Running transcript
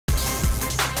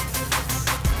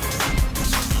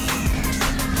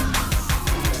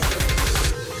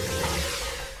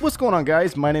What's going on,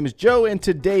 guys? My name is Joe, and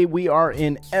today we are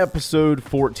in episode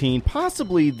 14,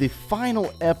 possibly the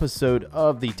final episode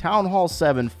of the Town Hall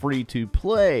 7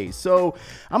 free-to-play. So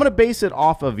I'm going to base it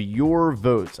off of your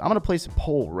votes. I'm going to place a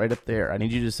poll right up there. I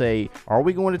need you to say, are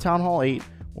we going to Town Hall 8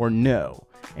 or no?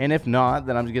 And if not,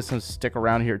 then I'm just going to stick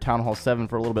around here at Town Hall 7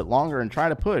 for a little bit longer and try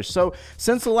to push. So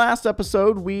since the last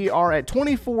episode, we are at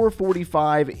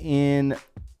 2445 in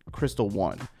Crystal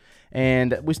 1.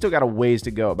 And we still got a ways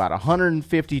to go, about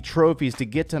 150 trophies to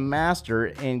get to master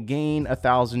and gain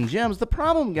 1,000 gems. The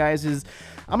problem, guys, is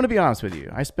I'm going to be honest with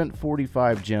you. I spent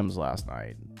 45 gems last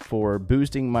night for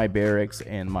boosting my barracks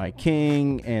and my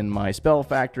king and my spell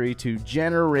factory to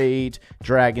generate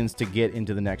dragons to get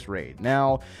into the next raid.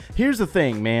 Now, here's the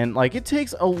thing, man. Like, it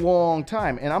takes a long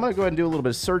time, and I'm going to go ahead and do a little bit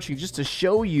of searching just to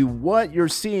show you what you're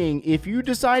seeing if you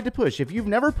decide to push. If you've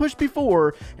never pushed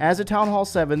before as a Town Hall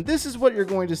 7, this is what you're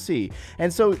going to see.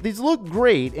 And so these look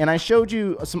great, and I showed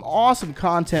you some awesome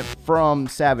content from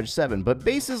Savage 7, but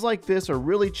bases like this are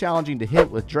really challenging to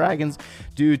hit with dragons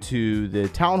due to the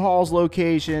Town Hall's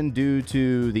location, due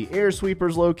to the Air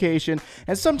Sweeper's location,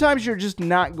 and sometimes you're just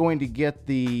not going to get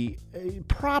the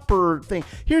proper thing.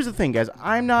 Here's the thing, guys.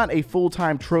 I'm not a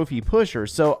full-time trophy pusher,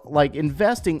 so like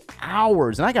investing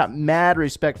hours, and I got mad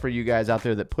respect for you guys out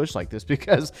there that push like this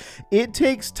because it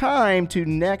takes time to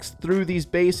next through these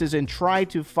bases and try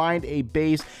to find a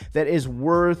base that is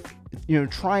worth, you know,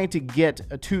 trying to get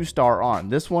a 2-star on.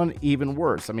 This one even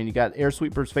worse. I mean, you got Air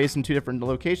Sweepers facing 2 different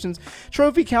locations.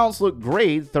 Trophy counts look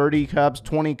great, 30 cups,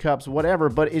 20 cups, whatever,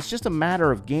 but it's just a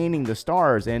matter of gaining the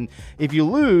stars, and if you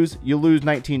lose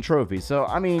 19 trophies. So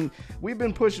I mean, we've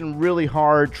been pushing really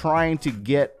hard trying to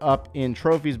get up in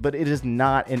trophies, but it is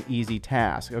not an easy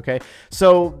task. Okay,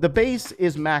 so the base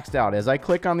is maxed out. As I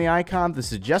click on the icon, the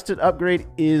suggested upgrade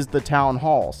is the Town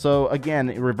Hall. So again,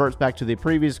 it reverts back to the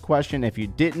previous question. If you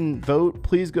didn't vote,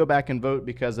 please go back and vote,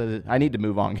 because I need to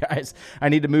move on, guys. I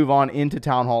need to move on into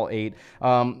Town Hall 8.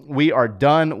 We are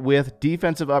done with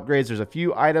defensive upgrades. There's a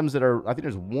few items that are, I think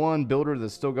there's one builder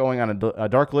that's still going on a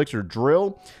Dark Elixir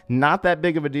drill. Not that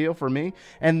big of a deal for me.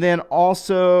 And then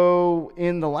also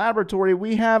in the laboratory,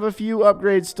 we have a few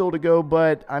upgrades still to go,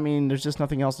 but I mean, there's just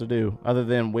nothing else to do other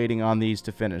than waiting on these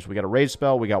to finish. We got a rage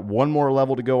spell. We got one more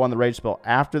level to go on the rage spell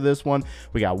after this one.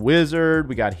 We got wizard,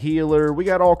 we got healer, we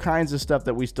got all kinds of stuff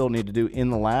that we still need to do in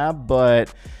the lab,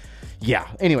 but yeah,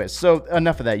 anyways, so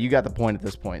enough of that. You got the point at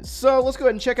this point. So let's go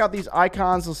ahead and check out these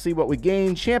icons. Let's see what we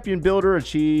gain. Champion Builder,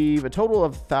 achieve a total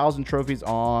of 1,000 trophies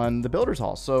on the Builder's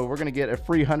Hall. So we're going to get a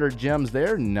free 100 gems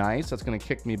there. Nice. That's going to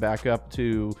kick me back up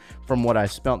to from what I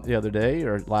spent the other day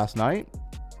or last night.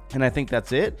 And I think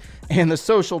that's it. And the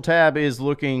social tab is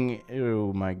looking,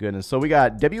 oh my goodness. So we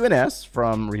got WNS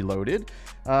from Reloaded.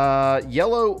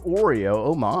 Yellow Oreo,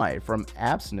 oh my, from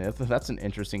Absnith. That's an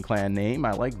interesting clan name.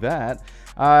 I like that.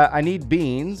 I need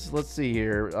beans. Let's see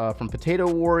here. From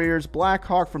Potato Warriors. Black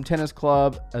Hawk from Tennis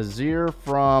Club. Azir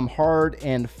from Hard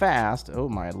and Fast. Oh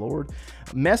my lord.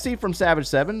 Messi from Savage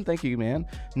 7. Thank you, man.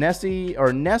 Nessie or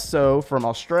Nesso from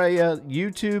Australia.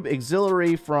 YouTube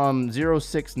Auxiliary from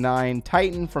 069.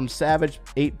 Titan from Savage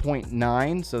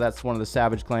 8.9. So that's one of the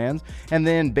Savage clans. And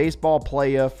then Baseball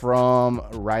Playa from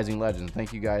Rising Legends.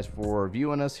 Thank you guys for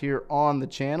viewing us here on the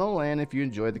channel. And if you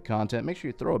enjoyed the content, make sure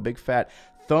you throw a big fat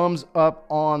thumbs up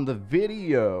on the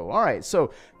video. All right,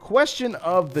 so question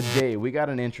of the day. We got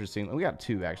an interesting, we got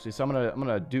two actually, so I'm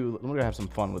gonna have some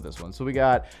fun with this one. So we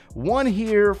got one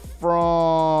here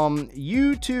from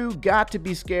you two. Got to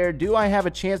be scared. Do I have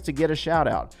a chance to get a shout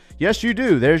out? Yes, you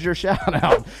do. There's your shout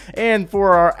out. And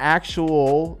for our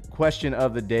actual question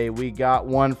of the day, we got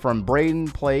one from Braden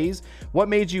Plays. What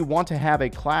made you want to have a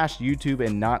Clash YouTube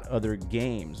and not other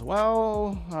games?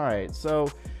 Well, all right, so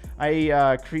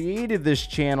I created this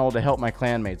channel to help my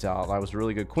clanmates out. I was a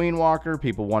really good Queen Walker.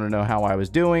 People want to know how I was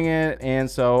doing it, and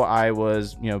so I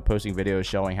was, you know, posting videos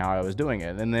showing how I was doing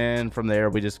it. And then from there,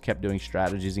 we just kept doing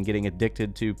strategies and getting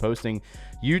addicted to posting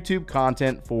YouTube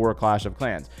content for Clash of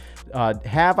Clans.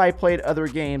 Have I played other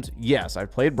games? Yes,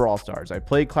 I've played Brawl Stars. I've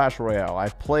played Clash Royale.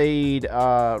 I've played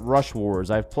Rush Wars.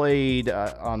 I've played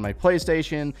on my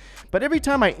PlayStation. But every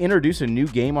time I introduce a new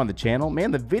game on the channel,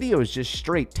 man, the video is just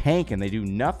straight tank and they do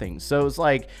nothing. So it's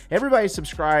like everybody's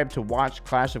subscribed to watch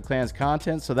Clash of Clans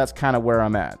content, so that's kind of where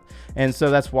I'm at. And so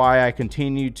that's why I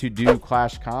continue to do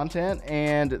Clash content.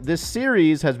 And this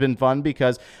series has been fun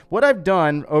because what I've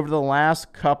done over the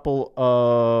last couple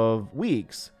of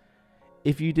weeks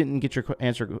if you didn't get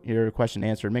your question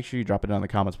answered, make sure you drop it down in the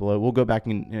comments below. We'll go back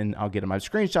and I'll get them. I've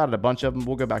screenshotted a bunch of them.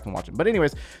 We'll go back and watch them. But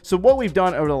anyways, so what we've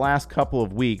done over the last couple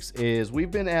of weeks is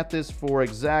we've been at this for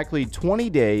exactly 20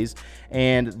 days,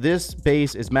 and this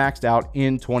base is maxed out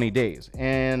in 20 days.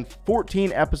 And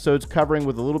 14 episodes covering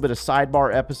with a little bit of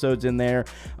sidebar episodes in there,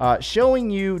 showing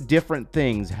you different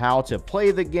things, how to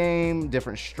play the game,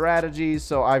 different strategies.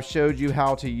 So I've showed you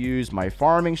how to use my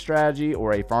farming strategy,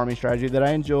 or a farming strategy that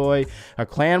I enjoy, a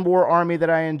clan war army that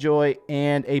I enjoy,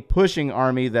 and a pushing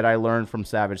army that I learned from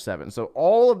Savage 7. So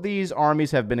all of these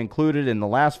armies have been included in the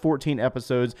last 14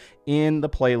 episodes in the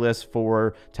playlist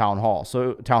for Town Hall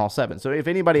 7. So if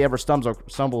anybody ever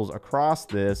stumbles across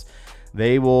this,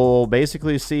 they will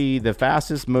basically see the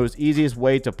fastest, most easiest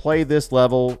way to play this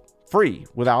level free,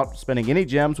 without spending any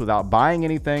gems, without buying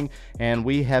anything, and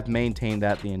we have maintained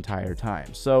that the entire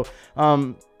time. So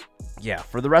yeah,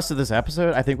 for the rest of this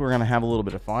episode, I think we're going to have a little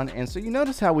bit of fun. And so you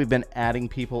notice how we've been adding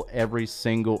people every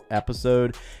single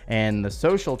episode, and the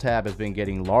social tab has been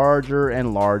getting larger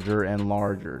and larger and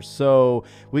larger. So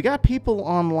we got people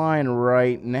online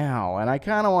right now, and I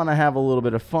kind of want to have a little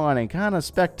bit of fun and kind of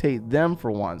spectate them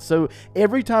for once. So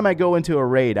every time I go into a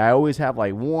raid, I always have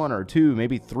like 1 or 2,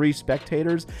 maybe 3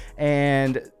 spectators,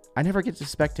 and I never get to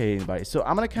spectate anybody. So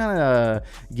I'm going to kind of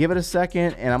give it a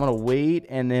second, and I'm going to wait,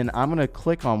 and then I'm going to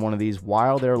click on one of these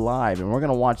while they're live, and we're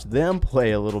going to watch them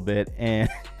play a little bit and,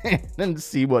 and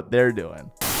see what they're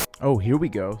doing. Oh, here we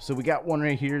go. So we got one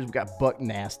right here. We got Buck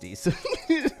Nasty. So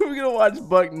we're going to watch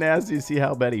Buck Nasty, see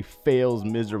how bad he fails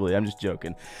miserably. I'm just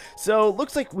joking. So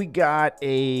looks like we got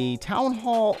a Town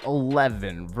Hall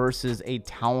 11 versus a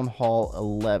Town Hall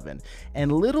 11.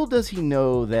 And little does he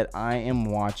know that I am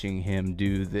watching him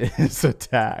do this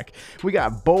attack. We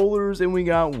got bowlers and we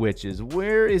got witches.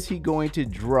 Where is he going to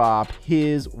drop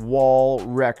his wall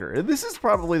wrecker? This is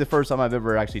probably the first time I've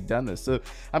ever actually done this. So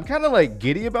I'm kind of like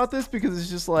giddy about this, because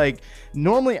it's just like,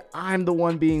 normally I'm the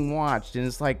one being watched, and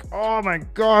it's like, oh my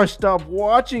gosh, stop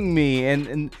watching me.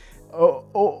 And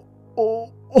oh,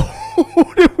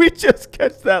 did we just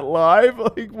catch that live?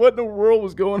 Like, what in the world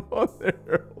was going on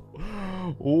there?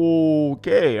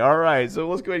 Okay, all right, so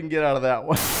let's go ahead and get out of that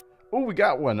one. Oh, we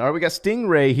got one. All right, we got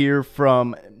Stingray here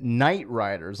from Night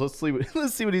Riders. Let's see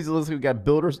what he's. We got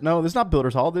Builders. No, this is not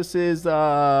Builders Hall. This is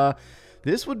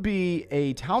this would be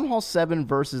a Town Hall 7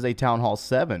 versus a Town Hall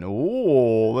 7.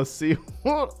 Oh, let's see.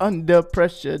 Under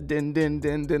pressure. Din, din,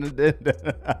 din, din, din,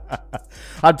 din.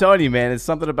 I'm telling you, man, it's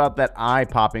something about that eye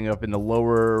popping up in the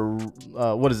lower,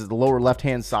 what is it, the lower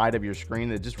left-hand side of your screen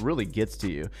that just really gets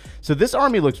to you. So this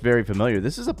army looks very familiar.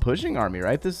 This is a pushing army,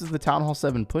 right? This is the Town Hall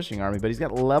 7 pushing army, but he's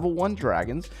got level 1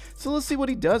 dragons. So let's see what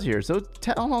he does here. So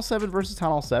Town Hall 7 versus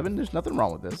Town Hall 7. There's nothing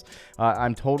wrong with this.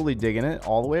 I'm totally digging it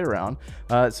all the way around.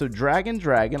 So dragon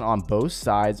on both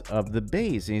sides of the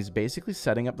base, and he's basically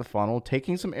setting up the funnel,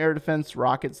 taking some air defense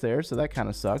rockets there, so that kind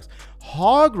of sucks.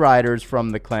 Hog riders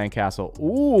from the clan castle.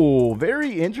 Ooh,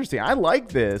 very interesting. I like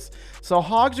this. So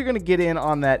hogs are going to get in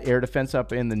on that air defense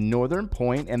up in the northern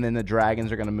point, and then the dragons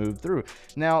are going to move through.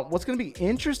 Now what's going to be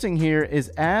interesting here is,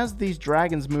 as these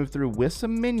dragons move through with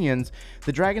some minions,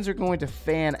 the dragons are going to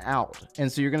fan out, and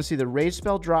so you're going to see the rage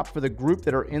spell drop for the group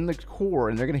that are in the core,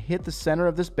 and they're going to hit the center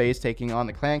of this base, taking on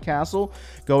the clan castle,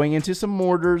 going into some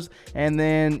mortars, and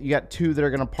then you got 2 that are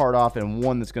going to part off and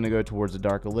 1 that's going to go towards the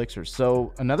dark elixir.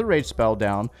 So another rage spell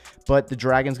down, but the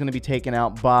dragon's going to be taken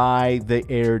out by the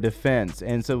air defense.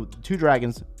 And so 2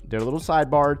 dragons, they're a little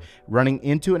sidebarred, running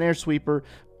into an air sweeper.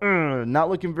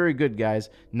 Not looking very good, guys.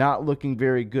 Not looking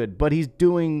very good, but he's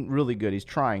doing really good. He's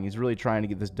trying. He's really trying to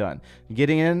get this done.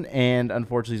 Getting in, and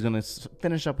unfortunately he's going to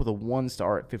finish up with a 1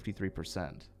 star at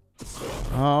 53%.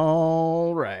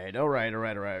 All right.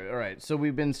 So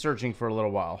we've been searching for a little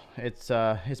while. It's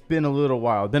been a little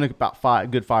while. It's been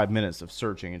about good 5 minutes of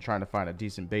searching and trying to find a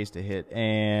decent base to hit,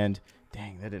 and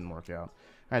dang, that didn't work out.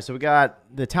 All right, so we got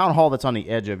the town hall that's on the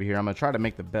edge over here. I'm gonna try to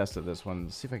make the best of this one.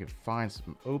 Let's see if I can find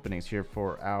some openings here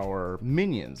for our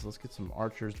minions. Let's get some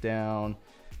archers down.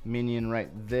 Minion right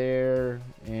there,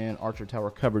 and archer tower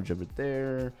coverage over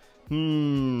there.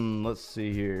 Let's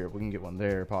see here. We can get one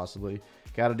there possibly.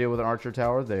 Got to deal with an archer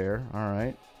tower there. All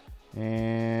right.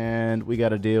 And we got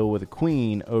to deal with a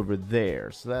queen over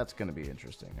there. So that's going to be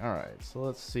interesting. All right. So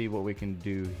let's see what we can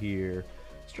do here.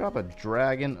 Let's drop a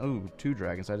dragon. Oh, 2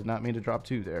 dragons. I did not mean to drop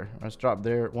 2 there. Let's drop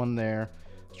one there.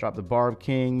 Let's drop the Barb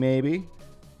King maybe.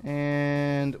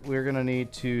 And we're going to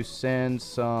need to send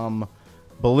some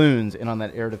balloons in on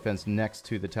that air defense next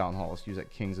to the town hall. Let's use that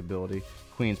king's ability.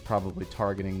 Queen's probably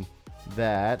targeting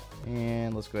that,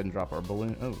 and let's go ahead and drop our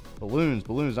balloon. Oh,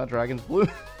 balloons, not dragons.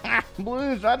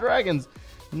 Balloons, not dragons.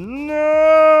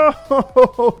 No!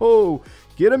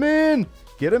 Get him in!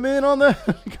 Get him in on the...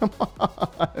 Come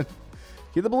on!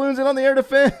 Get the balloons in on the air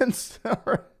defense!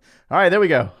 All right, there we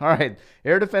go. All right,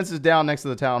 air defense is down next to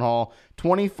the town hall.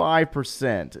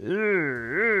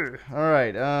 25%. All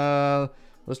right,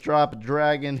 let's drop a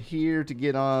dragon here to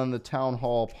get on the town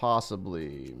hall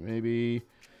possibly. Maybe...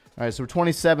 All right, so we're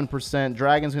 27%.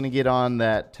 Dragon's going to get on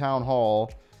that town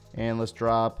hall. And let's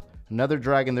drop another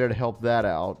dragon there to help that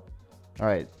out. All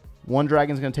right, one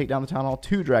dragon's going to take down the town hall.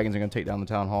 Two dragons are going to take down the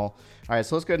town hall. All right,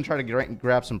 so let's go ahead and try to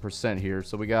grab some percent here.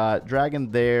 So we got dragon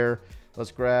there.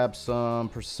 Let's grab some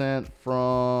percent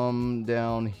from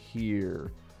down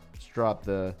here. Let's drop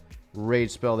the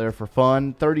rage spell there for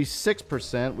fun.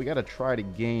 36%. We got to try to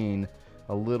gain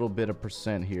a little bit of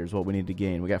percent here is what we need to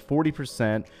gain. We got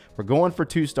 40%. We're going for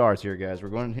 2 stars here, guys. We're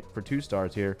going for 2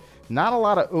 stars here. Not a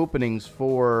lot of openings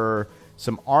for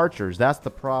some archers. That's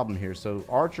the problem here. So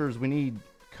archers, we need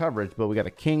coverage, but we got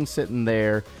a king sitting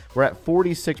there. We're at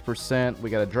 46%. We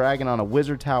got a dragon on a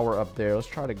wizard tower up there. Let's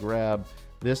try to grab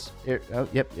this. Oh,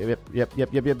 yep.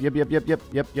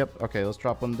 Okay, let's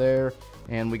drop one there.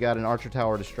 And we got an archer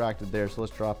tower distracted there. So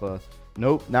let's drop a...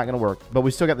 Nope, not going to work. But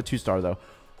we still got the 2 star, though.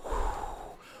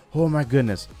 Oh my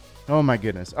goodness. Oh my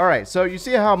goodness. All right, so you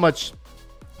see how much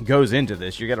goes into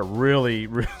this. You got to really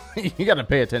you got to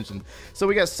pay attention. So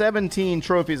we got 17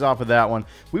 trophies off of that one.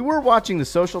 We were watching the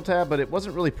social tab, but it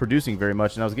wasn't really producing very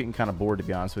much, and I was getting kind of bored, to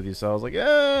be honest with you. So I was like,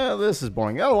 yeah, this is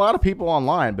boring. Got a lot of people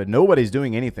online, but nobody's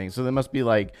doing anything. So they must be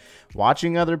like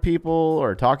watching other people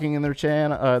or talking in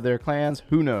their clans.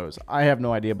 Who knows? I have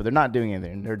no idea, but they're not doing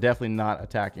anything. They're definitely not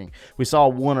attacking. We saw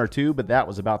 1 or 2, but that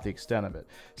was about the extent of it.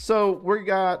 So we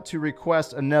got to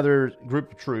request another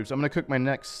group of troops. I'm going to cook my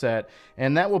next set,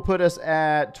 and that will put us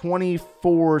at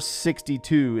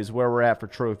 2462 is where we're at for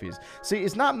trophies. See,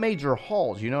 it's not major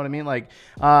hauls, you know what I mean? Like,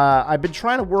 I've been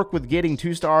trying to work with getting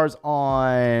 2 stars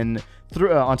on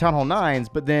Town Hall 9s,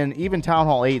 but then even Town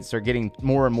Hall 8s are getting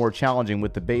more and more challenging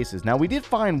with the bases. Now, we did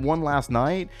find one last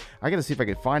night. I gotta see if I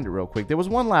could find it real quick. There was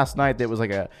one last night that was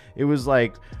like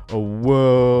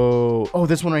whoa. Oh,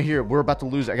 this one right here. We're about to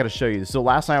lose it. I gotta show you. So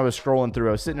last night I was scrolling through.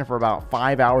 I was sitting there for about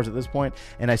 5 hours at this point,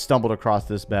 and I stumbled across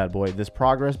this bad boy, this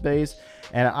progress base.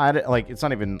 And it's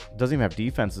not even, doesn't even have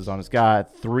defenses on it. It's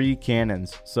got 3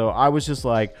 cannons. So I was just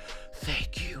like,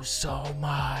 thank you so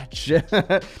much.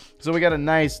 So we got a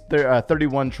nice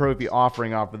 31 trophy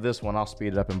offering off of this one. I'll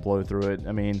speed it up and blow through it.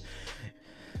 I mean,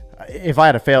 if I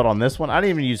had failed on this one, I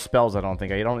didn't even use spells, I don't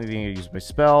think. I don't think I used my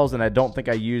spells, and I don't think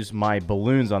I used my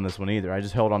balloons on this one either. I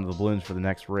just held on to the balloons for the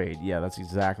next raid. Yeah, that's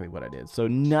exactly what I did. So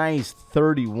nice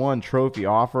 31 trophy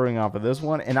offering off of this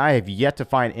one, and I have yet to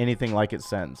find anything like it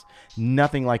since.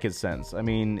 Nothing like it since. I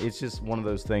mean, it's just one of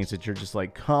those things that you're just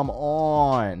like, come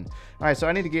on. All right, so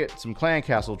I need to get some clan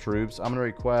castle troops. I'm going to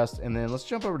request, and then let's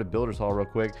jump over to Builders Hall real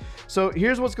quick. So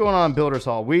here's what's going on in Builders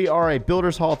Hall. We are a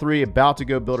Builders Hall 3, about to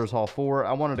go Builders Hall 4.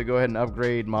 I wanted to go ahead and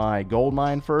upgrade my gold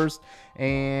mine first,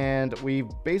 and we've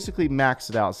basically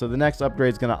maxed it out. So the next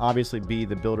upgrade is going to obviously be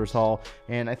the Builders Hall,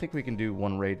 and I think we can do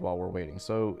 1 raid while we're waiting.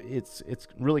 So it's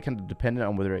really kind of dependent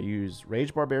on whether I use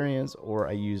Rage Barbarians or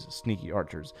I use Sneaky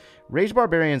Archers. Rage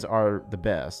Barbarians are the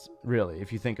best, really,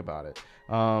 if you think about it.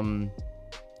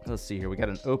 Let's see here. We got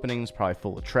an openings probably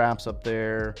full of traps up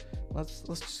there. Let's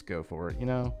just go for it, you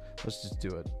know. Let's just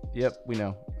do it. Yep, we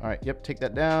know. All right, yep, take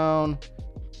that down.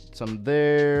 Some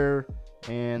there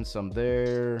and some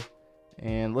there.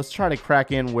 And let's try to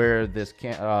crack in where this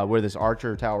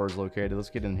archer tower is located.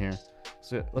 Let's get in here.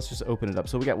 So let's just open it up.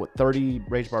 So we got what, 30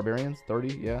 Rage Barbarians?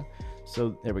 30, yeah.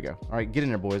 So there we go. All right, get in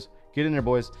there, boys. Get in there,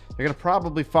 boys. They're going to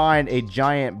probably find a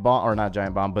giant bomb, or not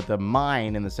giant bomb, but the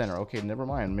mine in the center. Okay, never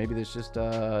mind. Maybe there's just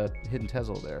a hidden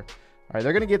Tesla there. All right,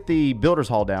 they're going to get the Builders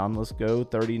Hall down. Let's go.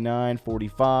 39,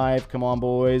 45. Come on,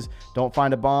 boys. Don't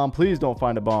find a bomb. Please don't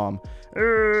find a bomb.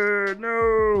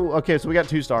 No. Okay, so we got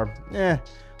 2 star.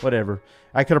 Whatever.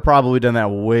 I could have probably done that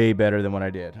way better than what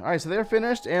I did. All right, so they're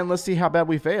finished, and let's see how bad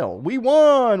we fail. We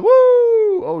won.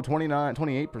 Woo! Oh,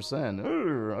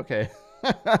 28%. Okay.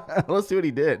 Let's see what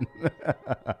he did.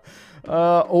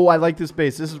 Oh, I like this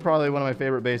base. This is probably one of my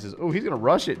favorite bases. Oh, he's going to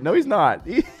rush it. No, he's not.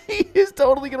 He is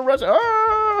totally going to rush it.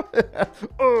 Ah!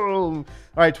 Oh. All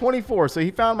right, 24. So he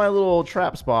found my little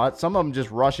trap spot. Some of them just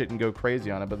rush it and go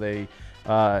crazy on it, but they...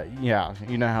 yeah,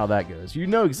 you know how that goes. You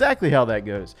know exactly how that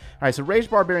goes. All right, so Rage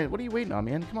Barbarian. What are you waiting on,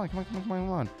 man? Come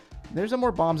on. There's no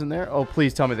more bombs in there. Oh,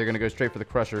 please tell me they're going to go straight for the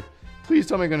Crusher. Please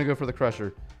tell me they're going to go for the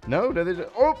Crusher. No? Did they just,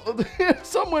 oh,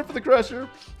 some went for the Crusher.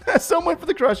 Some went for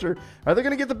the Crusher. Are they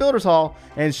going to get the Builders Hall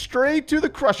and straight to the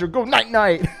Crusher? Go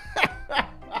night-night.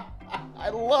 I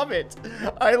love it.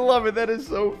 I love it. That is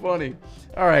so funny.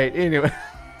 All right, anyway.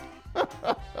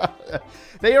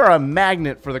 They are a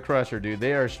magnet for the Crusher, dude.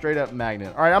 They are a straight up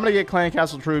magnet. All right, I'm going to get Clan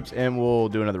Castle troops and we'll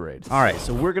do another raid. All right,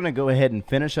 so we're going to go ahead and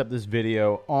finish up this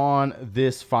video on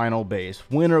this final base.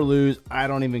 Win or lose, I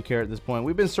don't even care at this point.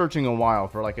 We've been searching a while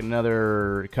for like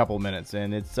another couple minutes,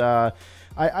 and it's I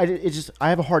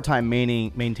have a hard time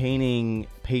maintaining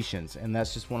patience, and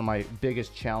that's just one of my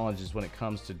biggest challenges when it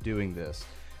comes to doing this.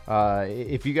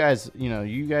 If you guys,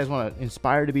 you guys want to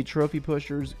inspire to be trophy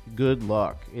pushers, good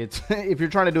luck. It's if you're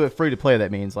trying to do it free to play, that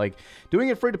means like doing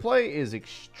it free to play is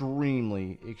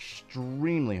extremely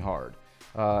hard.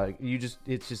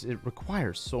 It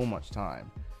requires so much time.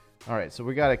 All right, so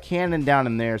we got a cannon down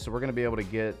in there, so we're going to be able to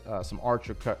get some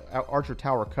archer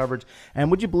tower coverage.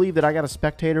 And would you believe that I got a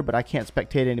spectator, but I can't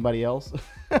spectate anybody else?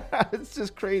 It's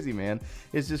just crazy, man.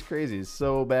 It's just crazy. It's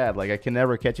so bad. Like, I can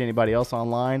never catch anybody else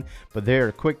online, but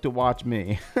they're quick to watch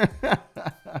me.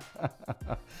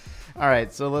 All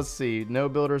right, so let's see. No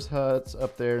builders huts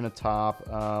up there in the top.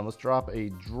 Let's drop a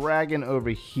dragon over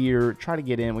here. Try to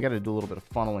get in. We got to do a little bit of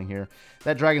funneling here.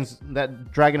 That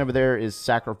dragon over there is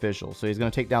sacrificial, so he's going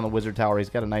to take down the wizard tower. He's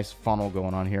got a nice funnel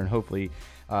going on here, and hopefully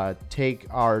take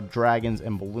our dragons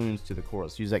and balloons to the core.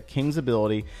 Let's use that king's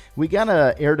ability. We got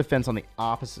an air defense on the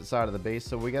opposite side of the base,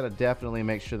 so we got to definitely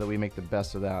make sure that we make the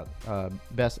best of that,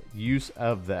 best use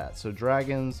of that. So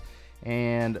dragons.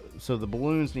 And so the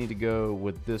balloons need to go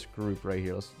with this group right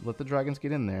here. Let's let the dragons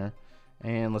get in there.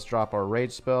 And let's drop our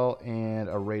rage spell and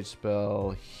a rage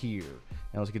spell here.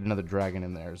 And let's get another dragon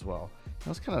in there as well.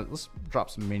 Now let's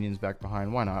drop some minions back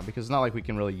behind. Why not? Because it's not like we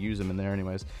can really use them in there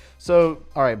anyways. So,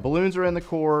 all right, balloons are in the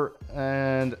core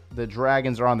and the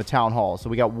dragons are on the town hall.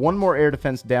 So we got one more air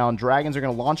defense down. Dragons are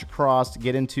going to launch across to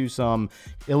get into some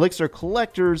elixir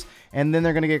collectors, and then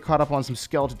they're going to get caught up on some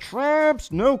skeleton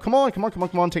traps. No, come on.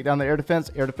 Take down the air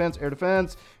defense. Air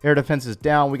defense is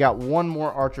down. We got one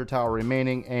more archer tower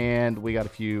remaining, and we got a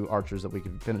few archers that we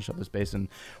can finish up this base. And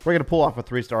we're going to pull off a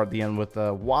 3-star at the end with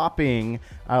a whopping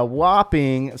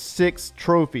 6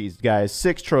 trophies, guys.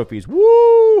 6 trophies.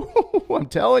 Woo! I'm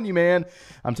telling you, man.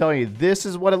 I'm telling you, this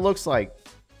is what it looks like.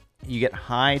 You get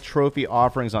high trophy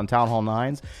offerings on Town Hall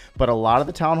 9s, but a lot of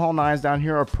the Town Hall 9s down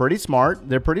here are pretty smart.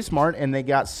 They're pretty smart, and they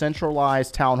got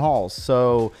centralized Town Halls.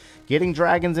 So getting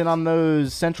dragons in on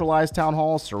those centralized Town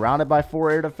Halls surrounded by 4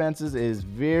 air defenses is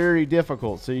very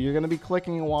difficult. So you're going to be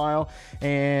clicking a while,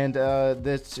 and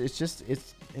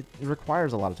it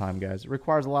requires a lot of time, guys. It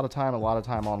requires a lot of time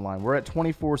online. We're at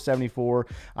 2474.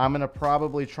 I'm going to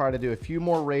probably try to do a few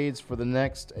more raids for the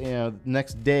next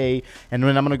day, and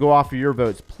then I'm going to go off for your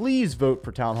votes. Please vote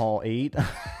for Town Hall 8.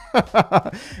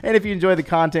 And if you enjoyed the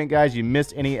content, guys, you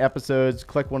missed any episodes,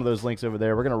 click one of those links over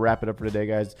there. We're going to wrap it up for today,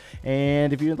 guys.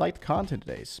 And if you liked the content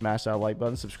today, smash that like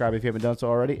button, subscribe if you haven't done so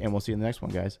already, and we'll see you in the next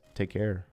one, guys. Take care.